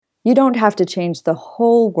You don't have to change the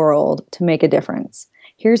whole world to make a difference.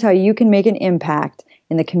 Here's how you can make an impact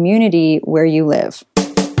in the community where you live.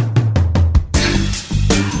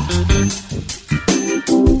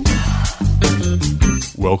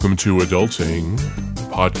 Welcome to Adulting,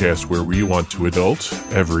 a podcast where we want to adult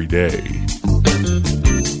every day.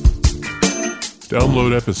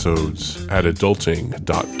 Download episodes at adulting.tv.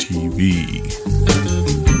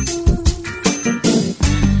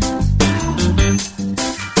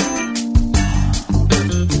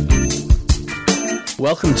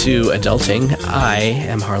 Welcome to Adulting. I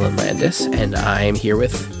am Harlan Landis, and I'm here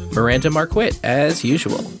with Miranda Marquit, as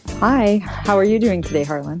usual. Hi, how are you doing today,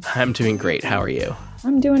 Harlan? I'm doing great. How are you?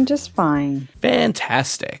 I'm doing just fine.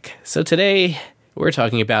 Fantastic. So today we're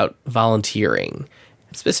talking about volunteering,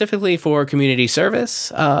 specifically for community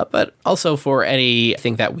service, but also for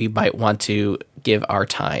anything that we might want to give our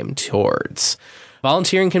time towards.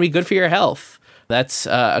 Volunteering can be good for your health. That's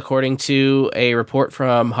according to a report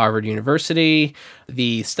from Harvard University.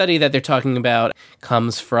 The study that they're talking about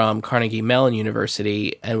comes from Carnegie Mellon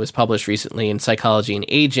University and was published recently in Psychology and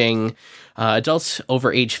Aging. Adults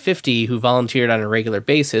over age 50 who volunteered on a regular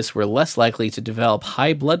basis were less likely to develop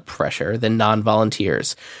high blood pressure than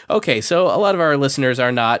non-volunteers. Okay, so a lot of our listeners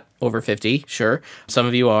are not over 50, sure. Some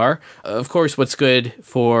of you are. Of course, what's good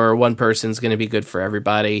for one person is going to be good for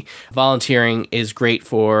everybody. Volunteering is great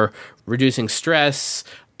for reducing stress,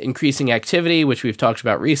 increasing activity, which we've talked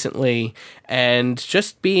about recently, and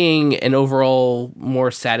just being an overall more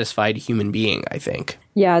satisfied human being, I think.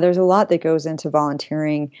 Yeah, there's a lot that goes into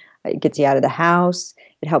volunteering. It gets you out of the house.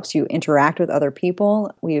 It helps you interact with other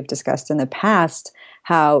people. We've discussed in the past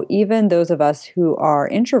how even those of us who are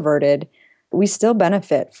introverted, we still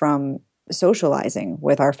benefit from socializing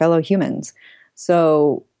with our fellow humans.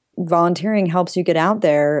 So volunteering helps you get out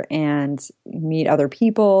there and meet other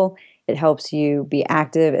people. It helps you be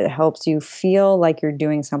active. It helps you feel like you're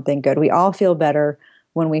doing something good. We all feel better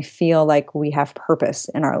when we feel like we have purpose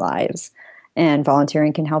in our lives. And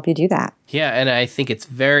volunteering can help you do that. Yeah, and I think it's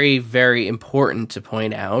very, very important to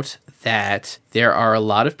point out that there are a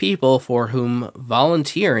lot of people for whom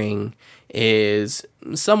volunteering is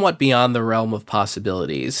somewhat beyond the realm of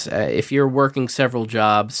possibilities. If you're working several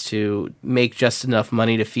jobs to make just enough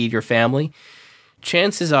money to feed your family,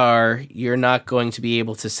 chances are you're not going to be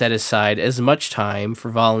able to set aside as much time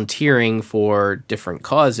for volunteering for different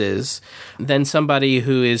causes than somebody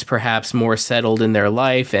who is perhaps more settled in their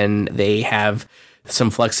life and they have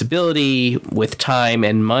some flexibility with time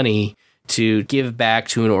and money to give back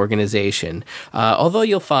to an organization. Although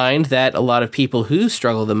you'll find that a lot of people who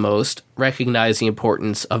struggle the most recognize the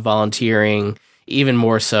importance of volunteering even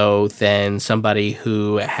more so than somebody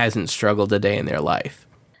who hasn't struggled a day in their life.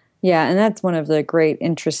 Yeah, and that's one of the great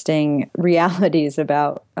interesting realities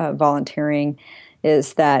about volunteering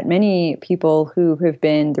is that many people who have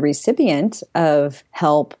been the recipient of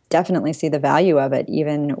help definitely see the value of it,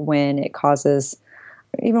 even when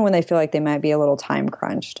they feel like they might be a little time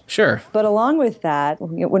crunched. Sure. But along with that,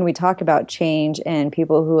 when we talk about change and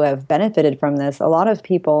people who have benefited from this, a lot of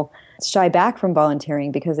people shy back from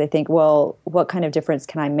volunteering because they think, well, what kind of difference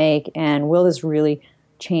can I make? And will this really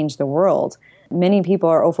change the world? Many people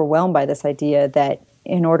are overwhelmed by this idea that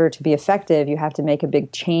in order to be effective, you have to make a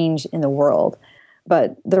big change in the world.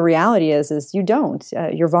 But the reality is you don't.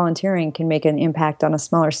 Your volunteering can make an impact on a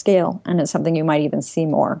smaller scale, and it's something you might even see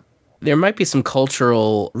more. There might be some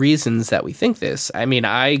cultural reasons that we think this. I mean,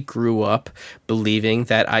 I grew up believing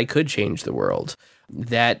that I could change the world.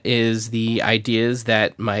 That is the ideas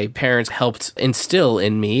that my parents helped instill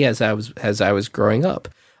in me as I was growing up,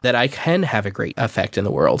 that I can have a great effect in the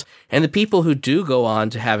world. And the people who do go on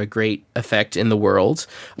to have a great effect in the world,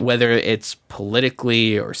 whether it's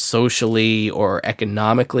politically or socially or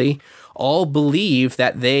economically, all believe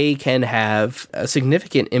that they can have a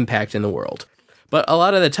significant impact in the world. But a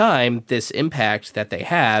lot of the time, this impact that they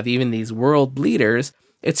have, even these world leaders,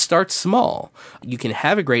 it starts small. You can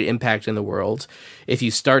have a great impact in the world. If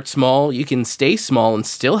you start small, you can stay small and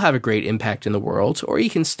still have a great impact in the world, or you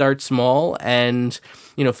can start small and,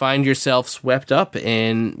 find yourself swept up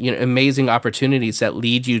in, amazing opportunities that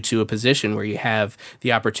lead you to a position where you have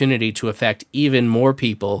the opportunity to affect even more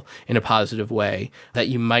people in a positive way that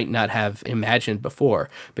you might not have imagined before.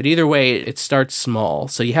 But either way, it starts small.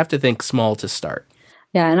 So you have to think small to start.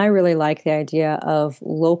 Yeah, and I really like the idea of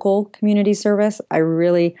local community service. I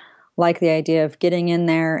really like the idea of getting in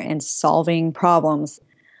there and solving problems.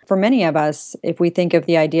 For many of us, if we think of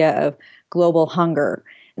the idea of global hunger,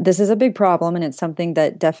 this is a big problem and it's something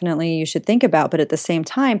that definitely you should think about. But at the same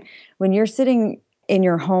time, when you're sitting in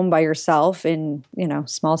your home by yourself in,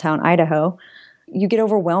 small town Idaho, you get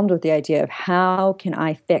overwhelmed with the idea of how can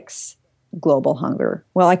I fix global hunger?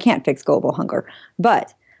 Well, I can't fix global hunger,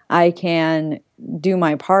 but I can do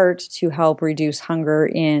my part to help reduce hunger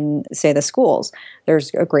in, say, the schools.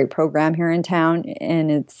 There's a great program here in town,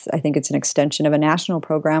 and I think it's an extension of a national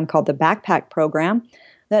program called the Backpack Program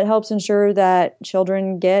that helps ensure that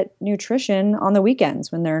children get nutrition on the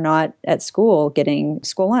weekends when they're not at school getting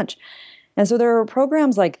school lunch. And so there are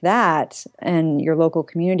programs like that and your local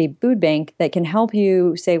community food bank that can help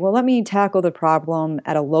you say, well, let me tackle the problem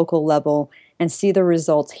at a local level and see the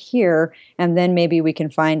results here, and then maybe we can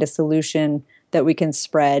find a solution that we can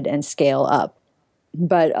spread and scale up.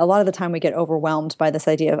 But a lot of the time we get overwhelmed by this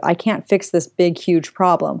idea of, I can't fix this big, huge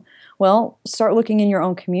problem. Well, start looking in your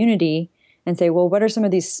own community and say, well, what are some of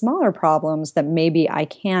these smaller problems that maybe I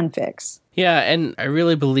can fix? Yeah, and I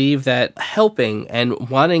really believe that helping and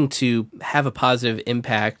wanting to have a positive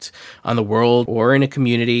impact on the world or in a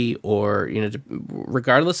community or,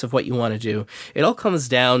 regardless of what you want to do, it all comes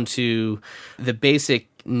down to the basic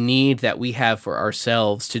need that we have for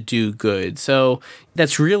ourselves to do good. So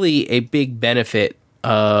that's really a big benefit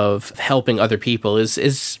of helping other people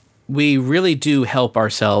is we really do help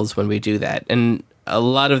ourselves when we do that. And a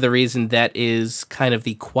lot of the reason that is kind of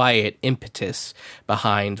the quiet impetus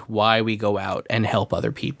behind why we go out and help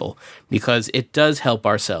other people, because it does help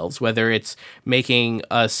ourselves, whether it's making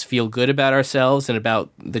us feel good about ourselves and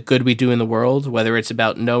about the good we do in the world, whether it's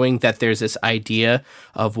about knowing that there's this idea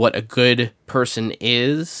of what a good person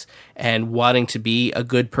is and wanting to be a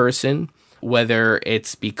good person, whether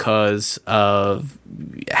it's because of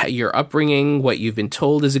your upbringing, what you've been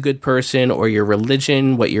told is a good person, or your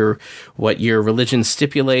religion, what your religion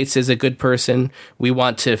stipulates as a good person. We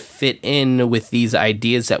want to fit in with these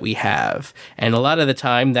ideas that we have. And a lot of the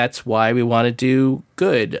time, that's why we want to do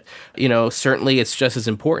good. Certainly it's just as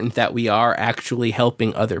important that we are actually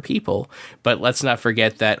helping other people. But let's not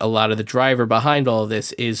forget that a lot of the driver behind all of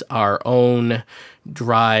this is our own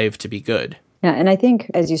drive to be good. Yeah, and I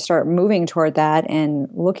think as you start moving toward that and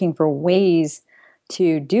looking for ways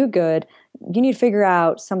to do good, you need to figure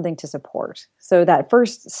out something to support. So that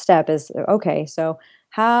first step is, okay, so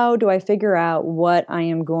how do I figure out what I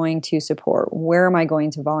am going to support? Where am I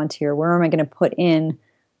going to volunteer? Where am I going to put in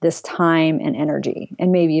this time and energy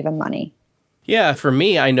and maybe even money? Yeah, for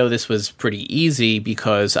me, I know this was pretty easy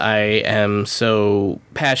because I am so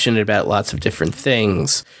passionate about lots of different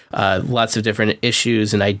things, lots of different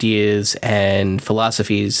issues and ideas and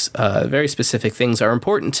philosophies. Very specific things are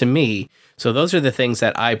important to me. So those are the things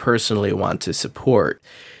that I personally want to support.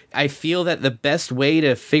 I feel that the best way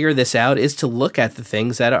to figure this out is to look at the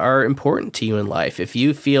things that are important to you in life. If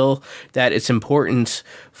you feel that it's important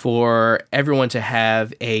for everyone to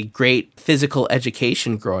have a great physical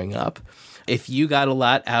education growing up, if you got a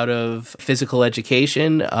lot out of physical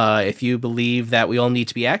education, if you believe that we all need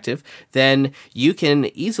to be active, then you can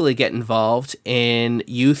easily get involved in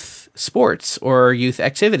youth sports or youth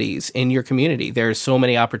activities in your community. There's so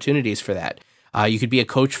many opportunities for that. You could be a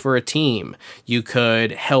coach for a team. You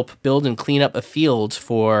could help build and clean up a field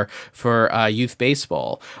for youth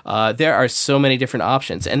baseball. There are so many different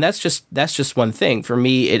options, and that's just one thing. For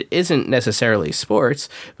me, it isn't necessarily sports,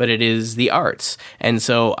 but it is the arts. And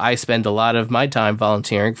so I spend a lot of my time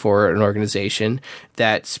volunteering for an organization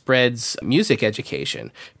that spreads music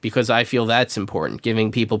education because I feel that's important, giving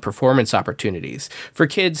people performance opportunities for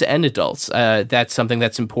kids and adults. That's something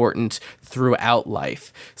that's important throughout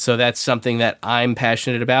life. So that's something that I'm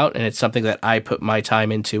passionate about, and it's something that I put my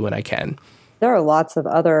time into when I can. There are lots of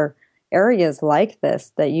other areas like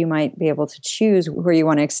this that you might be able to choose where you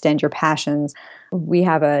want to extend your passions. We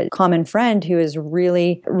have a common friend who is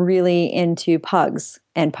really, really into pugs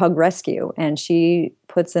and pug rescue, and she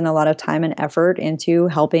puts in a lot of time and effort into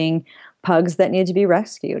helping pugs that need to be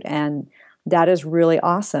rescued, and that is really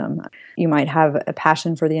awesome. You might have a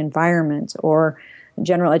passion for the environment or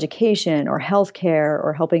general education or healthcare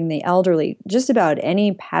or helping the elderly. Just about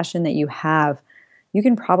any passion that you have, you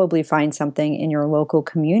can probably find something in your local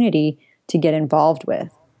community to get involved with.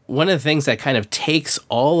 One of the things that kind of takes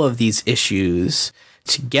all of these issues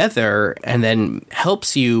together and then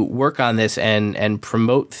helps you work on this and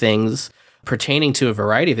promote things pertaining to a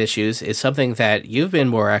variety of issues is something that you've been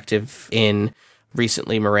more active in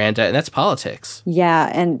recently, Miranda, and that's politics.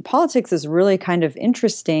 Yeah, and politics is really kind of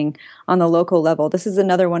interesting on the local level. This is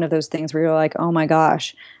another one of those things where you're like, oh my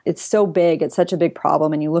gosh, it's so big, it's such a big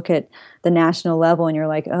problem, and you look at the national level and you're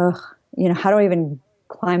like, ugh, how do I even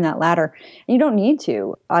climb that ladder? And you don't need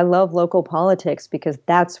to. I love local politics because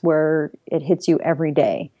that's where it hits you every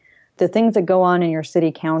day. The things that go on in your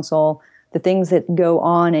city council, the things that go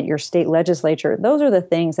on at your state legislature, those are the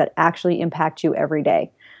things that actually impact you every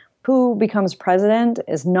day. who becomes president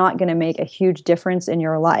is not going to make a huge difference in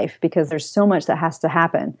your life because there's so much that has to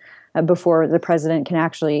happen before the president can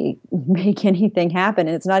actually make anything happen.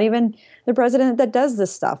 And it's not even the president that does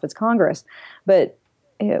this stuff, it's Congress. But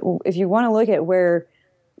if you want to look at where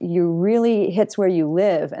you really hits where you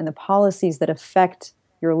live and the policies that affect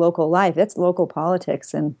your local life, it's local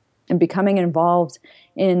politics. And becoming involved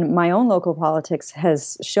in my own local politics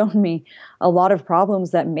has shown me a lot of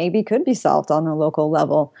problems that maybe could be solved on the local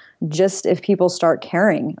level, just if people start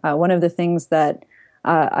caring. One of the things that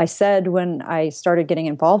I said when I started getting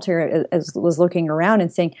involved here was looking around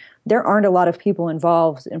and saying, there aren't a lot of people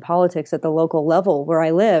involved in politics at the local level where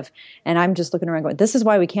I live. And I'm just looking around going, this is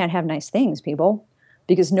why we can't have nice things, people,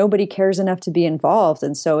 because nobody cares enough to be involved.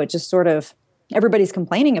 And so it just sort of, everybody's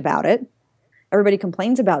complaining about it. Everybody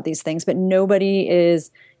complains about these things, but nobody is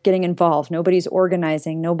getting involved. Nobody's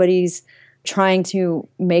organizing. Nobody's trying to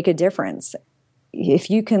make a difference. If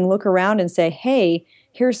you can look around and say, hey,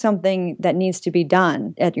 here's something that needs to be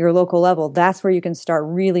done at your local level, that's where you can start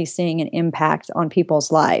really seeing an impact on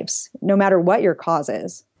people's lives, no matter what your cause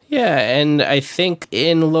is. Yeah, and I think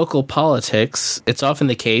in local politics, it's often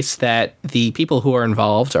the case that the people who are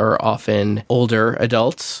involved are often older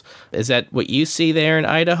adults. Is that what you see there in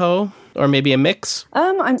Idaho? Or maybe a mix?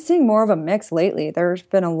 I'm seeing more of a mix lately. There's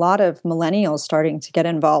been a lot of millennials starting to get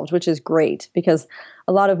involved, which is great because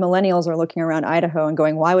a lot of millennials are looking around Idaho and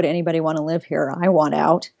going, why would anybody want to live here? I want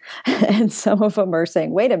out. And some of them are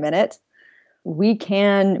saying, wait a minute, we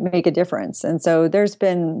can make a difference. And so there's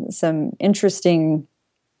been some interesting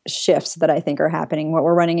shifts that I think are happening. What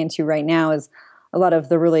we're running into right now is a lot of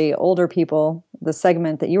the really older people, the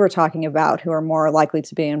segment that you were talking about, who are more likely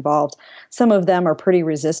to be involved. Some of them are pretty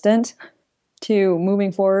resistant to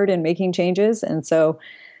moving forward and making changes. And so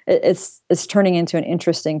it's turning into an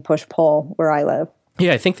interesting push-pull where I live.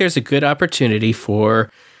 Yeah, I think there's a good opportunity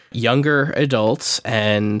for younger adults.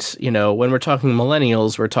 And, when we're talking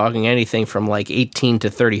millennials, we're talking anything from like 18 to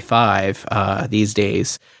 35 these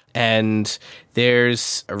days. And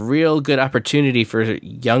there's a real good opportunity for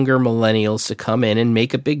younger millennials to come in and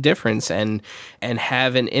make a big difference and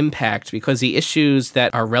have an impact, because the issues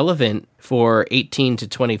that are relevant for 18 to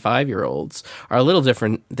 25-year-olds are a little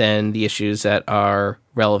different than the issues that are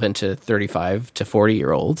relevant to 35 to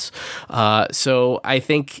 40-year-olds. So I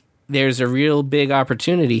think there's a real big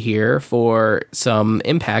opportunity here for some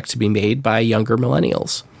impact to be made by younger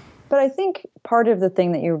millennials. But I think part of the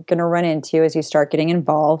thing that you're going to run into as you start getting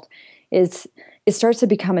involved is it starts to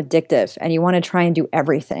become addictive and you want to try and do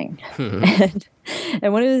everything.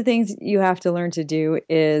 And one of the things you have to learn to do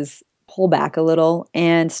is pull back a little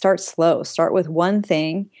and start slow. Start with one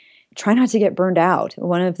thing. Try not to get burned out.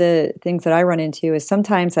 One of the things that I run into is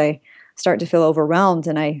sometimes I start to feel overwhelmed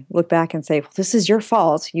and I look back and say, well, this is your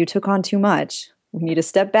fault. You took on too much. We need to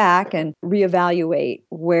step back and reevaluate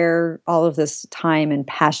where all of this time and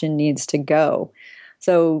passion needs to go.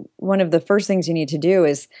 So one of the first things you need to do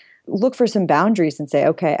is look for some boundaries and say,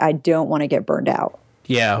 okay, I don't want to get burned out.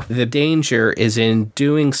 Yeah, the danger is in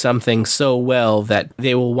doing something so well that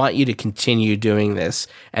they will want you to continue doing this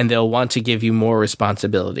and they'll want to give you more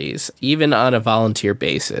responsibilities, even on a volunteer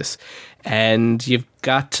basis. And you've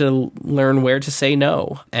got to learn where to say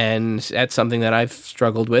no. And that's something that I've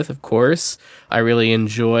struggled with, of course. I really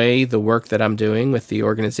enjoy the work that I'm doing with the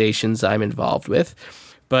organizations I'm involved with.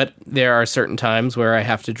 But there are certain times where I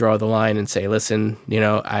have to draw the line and say, listen,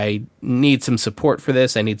 I need some support for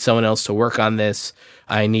this. I need someone else to work on this.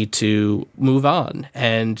 I need to move on.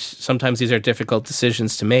 And sometimes these are difficult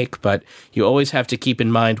decisions to make, but you always have to keep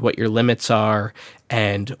in mind what your limits are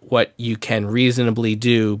and what you can reasonably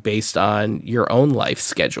do based on your own life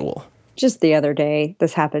schedule. Just the other day,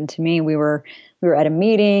 this happened to me. We were at a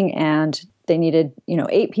meeting and they needed,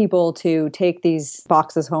 8 people to take these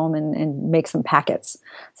boxes home and make some packets,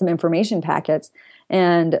 some information packets.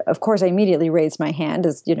 And of course, I immediately raised my hand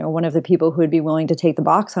as, one of the people who would be willing to take the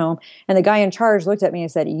box home. And the guy in charge looked at me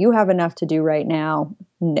and said, you have enough to do right now?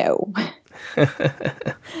 No.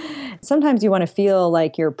 Sometimes you want to feel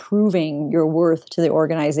like you're proving your worth to the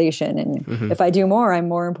organization. And if I do more, I'm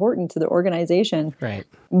more important to the organization. Right.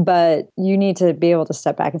 But you need to be able to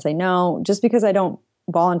step back and say, no, just because I don't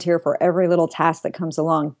volunteer for every little task that comes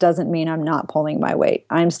along doesn't mean I'm not pulling my weight.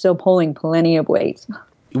 I'm still pulling plenty of weight.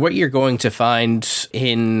 What you're going to find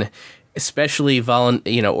in especially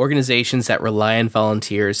organizations that rely on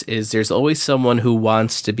volunteers is there's always someone who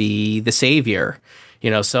wants to be the savior,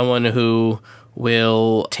 someone who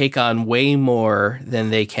will take on way more than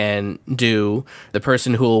they can do, the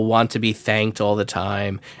person who will want to be thanked all the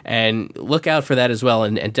time, and look out for that as well.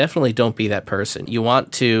 And definitely don't be that person. You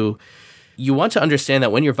want to You want to understand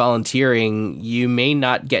that when you're volunteering, you may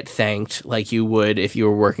not get thanked like you would if you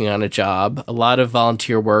were working on a job. A lot of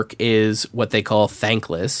volunteer work is what they call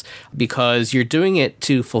thankless because you're doing it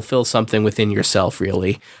to fulfill something within yourself,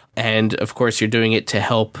 really. And of course, you're doing it to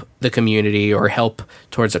help the community or help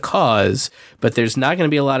towards a cause, but there's not going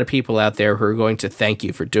to be a lot of people out there who are going to thank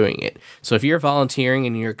you for doing it. So if you're volunteering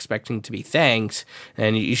and you're expecting to be thanked,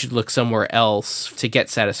 then you should look somewhere else to get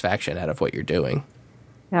satisfaction out of what you're doing.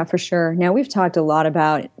 Yeah, for sure. Now, we've talked a lot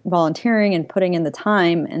about volunteering and putting in the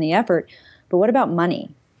time and the effort, but what about money?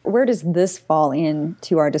 Where does this fall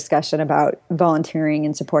into our discussion about volunteering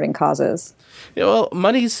and supporting causes? Yeah, well,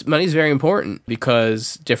 money's very important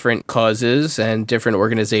because different causes and different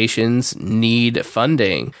organizations need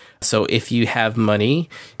funding. So if you have money,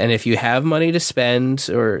 and if you have money to spend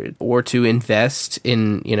or to invest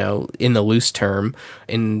in, in the loose term,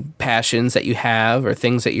 in passions that you have or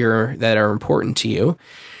things that are important to you,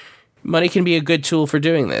 money can be a good tool for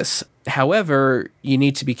doing this. However, you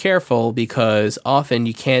need to be careful because often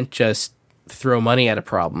you can't just throw money at a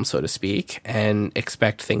problem, so to speak, and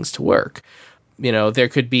expect things to work. There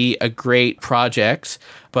could be a great project,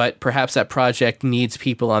 but perhaps that project needs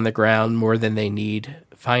people on the ground more than they need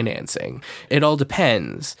financing. It all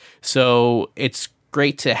depends. So it's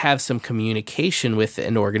great to have some communication with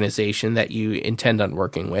an organization that you intend on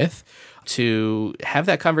working with, to have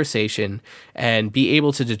that conversation and be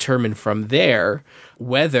able to determine from there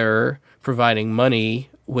whether providing money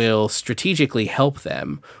will strategically help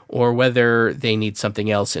them or whether they need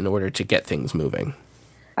something else in order to get things moving.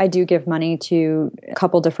 I do give money to a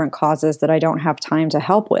couple different causes that I don't have time to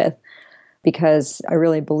help with because I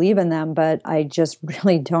really believe in them, but I just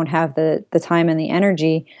really don't have the time and the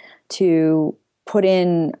energy to put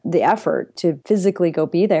in the effort to physically go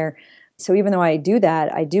be there. So even though I do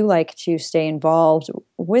that, I do like to stay involved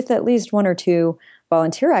with at least one or two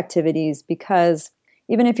volunteer activities because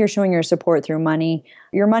even if you're showing your support through money,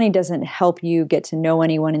 your money doesn't help you get to know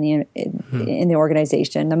anyone in the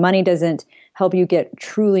organization. The money doesn't help you get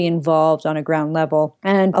truly involved on a ground level.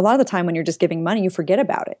 And a lot of the time when you're just giving money, you forget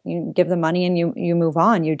about it. You give the money and you move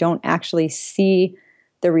on. You don't actually see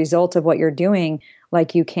the result of what you're doing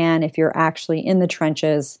like you can if you're actually in the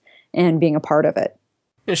trenches and being a part of it.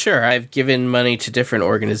 Yeah, sure. I've given money to different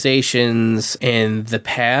organizations in the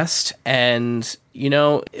past. And,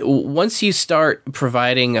 once you start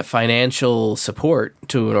providing a financial support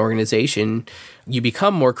to an organization, you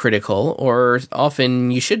become more critical, or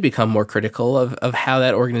often you should become more critical of how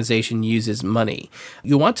that organization uses money.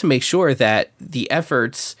 You want to make sure that the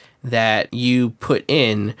efforts that you put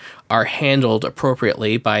in are handled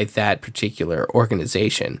appropriately by that particular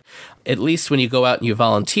organization. At least when you go out and you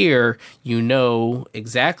volunteer, you know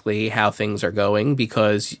exactly how things are going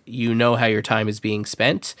because you know how your time is being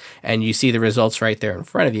spent and you see the results right there in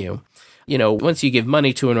front of you. Once you give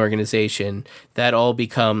money to an organization, it all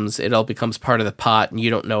becomes part of the pot, and you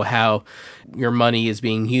don't know how your money is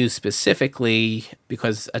being used specifically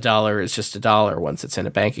because a dollar is just a dollar once it's in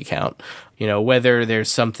a bank account. Whether there's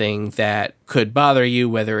something that could bother you,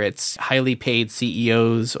 whether it's highly paid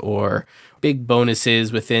CEOs or big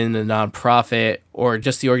bonuses within a nonprofit, or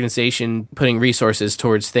just the organization putting resources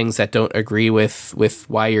towards things that don't agree with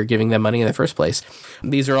why you're giving them money in the first place.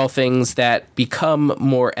 These are all things that become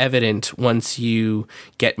more evident once you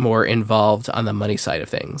get more involved on the money side of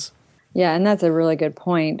things. Yeah, and that's a really good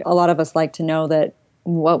point. A lot of us like to know that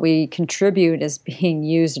what we contribute is being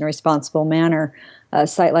used in a responsible manner. A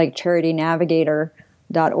site like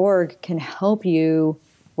charitynavigator.org can help you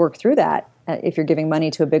work through that if you're giving money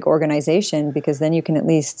to a big organization, because then you can at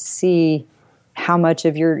least see how much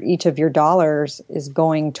of each of your dollars is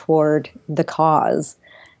going toward the cause.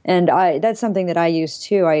 And that's something that I use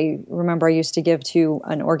too. I remember I used to give to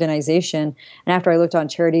an organization, and after I looked on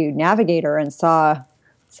Charity Navigator and saw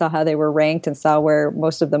how they were ranked and saw where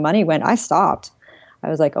most of the money went, I stopped. I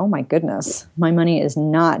was like, oh my goodness, my money is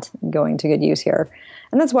not going to good use here.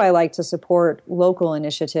 And that's why I like to support local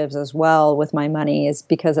initiatives as well with my money, is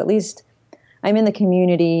because at least I'm in the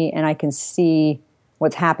community and I can see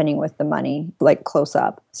what's happening with the money, like close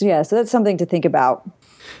up. So that's something to think about.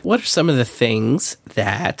 What are some of the things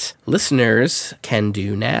that listeners can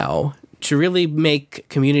do now to really make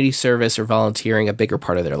community service or volunteering a bigger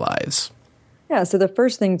part of their lives? Yeah, so the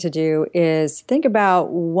first thing to do is think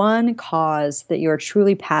about one cause that you are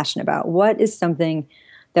truly passionate about. What is something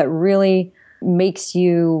that really makes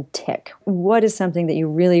you tick? What is something that you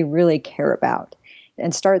really, really care about?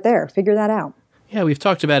 And start there. Figure that out. Yeah, we've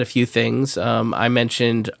talked about a few things. I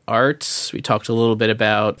mentioned arts. We talked a little bit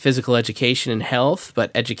about physical education and health, but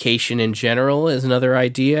education in general is another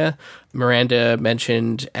idea. Miranda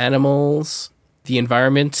mentioned animals. The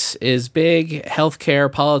environment is big,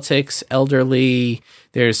 healthcare, politics, elderly.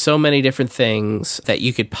 There's so many different things that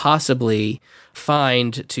you could possibly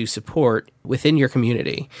find to support within your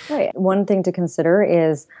community. Right. One thing to consider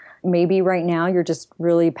is maybe right now you're just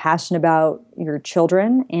really passionate about your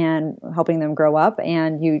children and helping them grow up,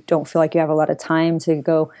 and you don't feel like you have a lot of time to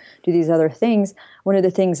go do these other things. One of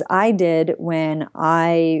the things I did when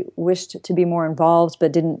I wished to be more involved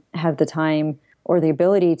but didn't have the time or the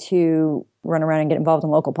ability to run around and get involved in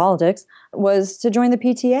local politics was to join the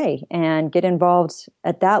PTA and get involved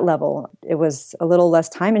at that level. It was a little less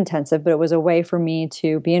time intensive, but it was a way for me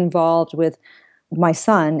to be involved with my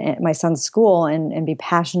son at my son's school and be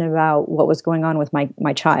passionate about what was going on with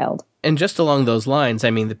my child. And just along those lines, I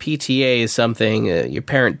mean, the PTA is something, your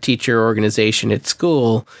parent-teacher organization at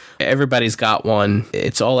school, everybody's got one.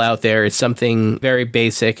 It's all out there. It's something very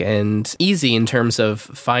basic and easy in terms of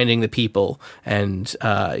finding the people and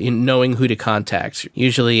knowing who to contact.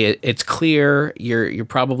 Usually it's clear. You're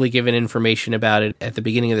probably given information about it at the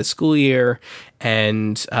beginning of the school year,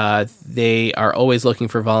 and they are always looking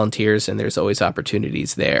for volunteers, and there's always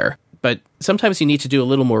opportunities there. But sometimes you need to do a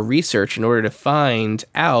little more research in order to find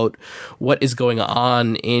out what is going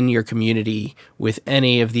on in your community with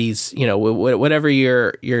any of these, whatever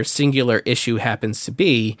your singular issue happens to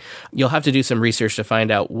be. You'll have to do some research to find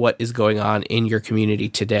out what is going on in your community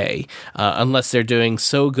today, unless they're doing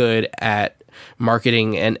so good at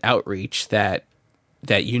marketing and outreach that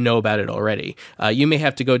you know about it already. You may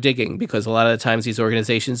have to go digging because a lot of the times these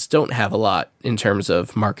organizations don't have a lot in terms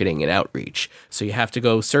of marketing and outreach. So you have to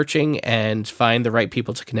go searching and find the right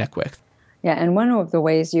people to connect with. Yeah, and one of the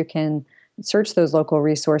ways you can search those local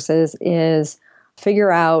resources is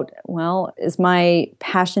figure out, well, is my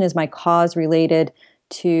cause related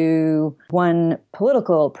to one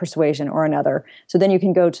political persuasion or another? So then you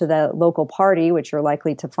can go to the local party, which you're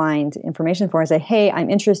likely to find information for, and say, hey, I'm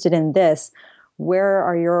interested in this. Where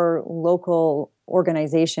are your local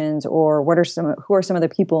organizations, or who are some of the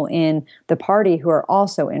people in the party who are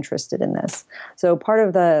also interested in this? So part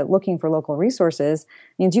of the looking for local resources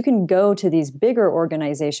means you can go to these bigger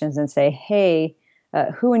organizations and say, hey,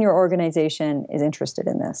 who in your organization is interested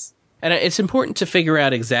in this? And it's important to figure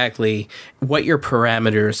out exactly what your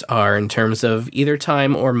parameters are in terms of either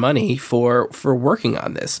time or money for working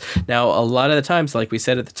on this. Now, a lot of the times, like we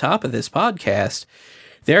said at the top of this podcast,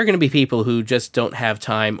 there are going to be people who just don't have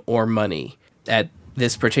time or money at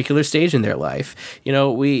this particular stage in their life.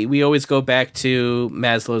 We always go back to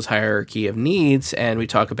Maslow's hierarchy of needs, and we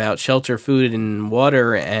talk about shelter, food, and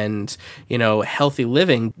water, and, healthy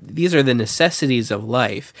living. These are the necessities of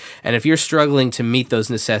life. And if you're struggling to meet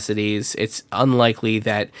those necessities, it's unlikely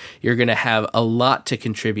that you're going to have a lot to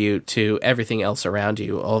contribute to everything else around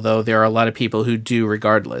you, although there are a lot of people who do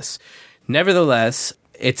regardless. Nevertheless,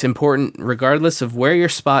 it's important, regardless of where your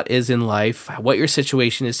spot is in life, what your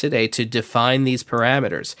situation is today, to define these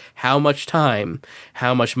parameters. How much time?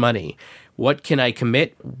 How much money? What can I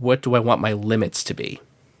commit? What do I want my limits to be?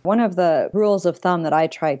 One of the rules of thumb that I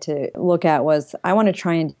tried to look at was I want to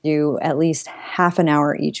try and do at least half an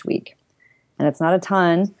hour each week. And it's not a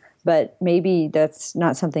ton, but maybe that's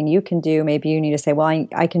not something you can do. Maybe you need to say, well,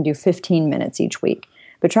 I can do 15 minutes each week.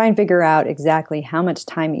 But try and figure out exactly how much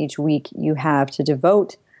time each week you have to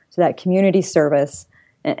devote to that community service,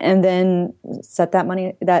 and then set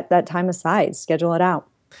that time aside, schedule it out.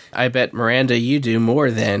 I bet, Miranda, you do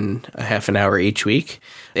more than a half an hour each week.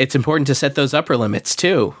 It's important to set those upper limits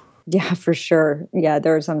too. Yeah, for sure. Yeah,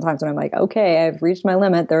 there are some times when I'm like, okay, I've reached my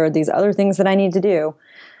limit. There are these other things that I need to do.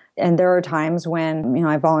 And there are times when,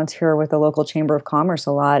 I volunteer with the local Chamber of Commerce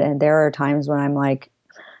a lot, and there are times when I'm like,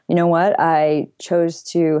 you know what, I chose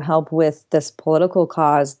to help with this political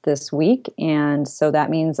cause this week, and so that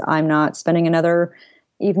means I'm not spending another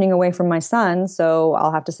evening away from my son, so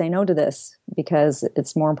I'll have to say no to this because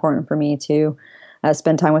it's more important for me to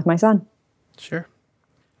spend time with my son. Sure.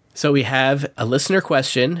 So we have a listener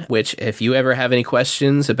question, which if you ever have any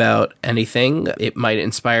questions about anything, it might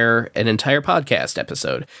inspire an entire podcast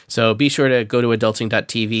episode. So be sure to go to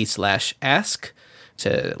adulting.tv/ask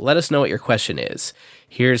to let us know what your question is.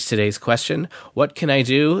 Here's today's question. What can I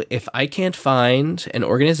do if I can't find an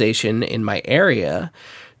organization in my area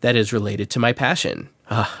that is related to my passion?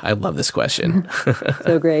 I love this question.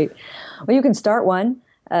 So great. Well, you can start one.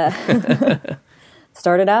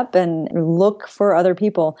 Start it up and look for other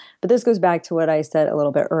people. But this goes back to what I said a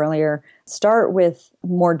little bit earlier. Start with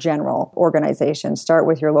more general organizations. Start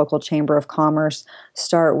with your local Chamber of Commerce.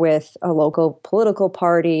 Start with a local political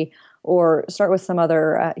party, or start with some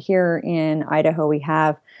other, here in Idaho, we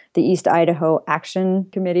have the East Idaho Action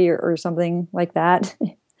Committee or something like that,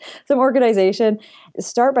 some organization.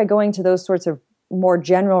 Start by going to those sorts of more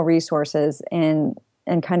general resources and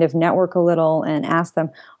kind of network a little and ask them,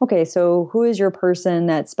 okay, so who is your person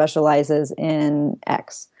that specializes in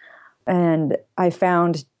X? And I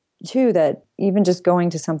found too that even just going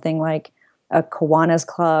to something like a Kiwanis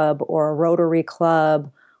Club or a Rotary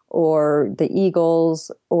Club or the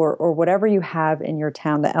Eagles or whatever you have in your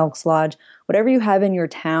town, the Elks Lodge, whatever you have in your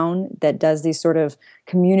town that does these sort of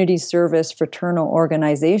community service fraternal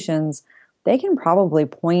organizations, they can probably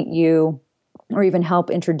point you or even help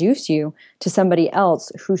introduce you to somebody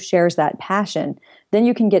else who shares that passion. Then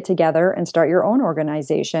you can get together and start your own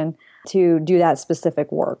organization to do that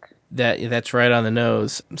specific work. That's right on the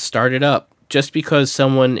nose. Start it up. Just because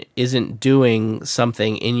someone isn't doing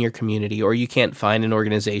something in your community, or you can't find an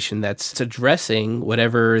organization that's addressing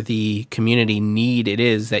whatever the community need it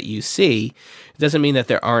is that you see, it doesn't mean that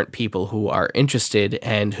there aren't people who are interested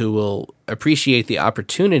and who will appreciate the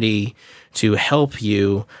opportunity to help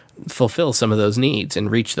you fulfill some of those needs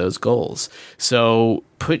and reach those goals. So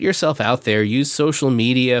put yourself out there, use social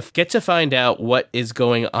media, get to find out what is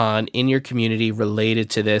going on in your community related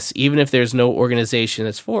to this, even if there's no organization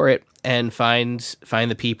that's for it, and find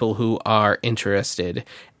the people who are interested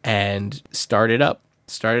and start it up.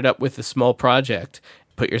 Start it up with a small project.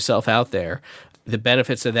 Put yourself out there. The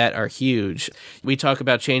benefits of that are huge. We talk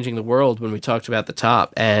about changing the world when we talked about the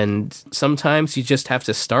top, and sometimes you just have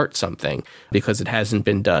to start something because it hasn't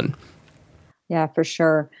been done. Yeah, for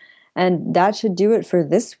sure. And that should do it for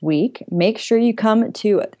this week. Make sure you come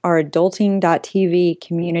to our adulting.tv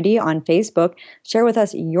community on Facebook. Share with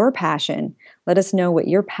us your passion. Let us know what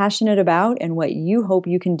you're passionate about and what you hope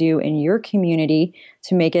you can do in your community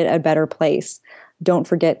to make it a better place. Don't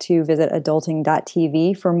forget to visit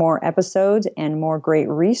adulting.tv for more episodes and more great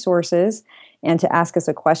resources and to ask us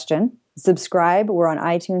a question. Subscribe. We're on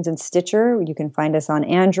iTunes and Stitcher. You can find us on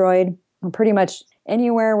Android. Pretty much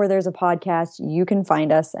anywhere where there's a podcast, you can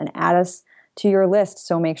find us and add us to your list.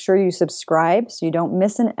 So make sure you subscribe so you don't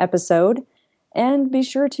miss an episode. And be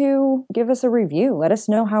sure to give us a review. Let us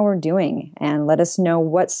know how we're doing and let us know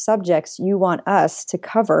what subjects you want us to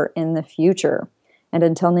cover in the future. And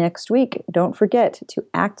until next week, don't forget to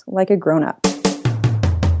act like a grown-up.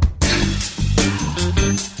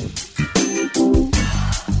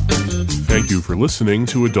 Thank you for listening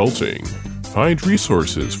to Adulting. Find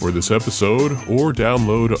resources for this episode or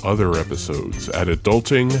download other episodes at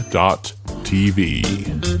adulting.tv.